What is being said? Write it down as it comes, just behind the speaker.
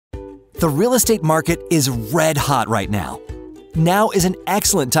The real estate market is red hot right now. Now is an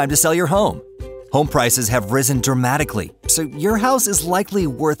excellent time to sell your home. Home prices have risen dramatically, so your house is likely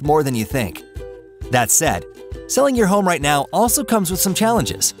worth more than you think. That said, selling your home right now also comes with some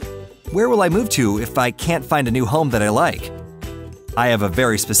challenges. Where will I move to if I can't find a new home that I like? I have a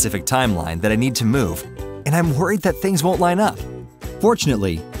very specific timeline that I need to move, and I'm worried that things won't line up.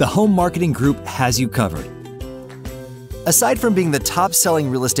 Fortunately, the Home Marketing Group has you covered. Aside from being the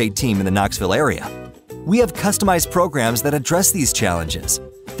top-selling real estate team in the Knoxville area, we have customized programs that address these challenges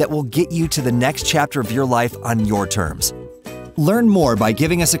that will get you to the next chapter of your life on your terms. Learn more by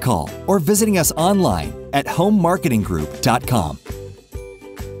giving us a call or visiting us online at homemarketinggroup.com.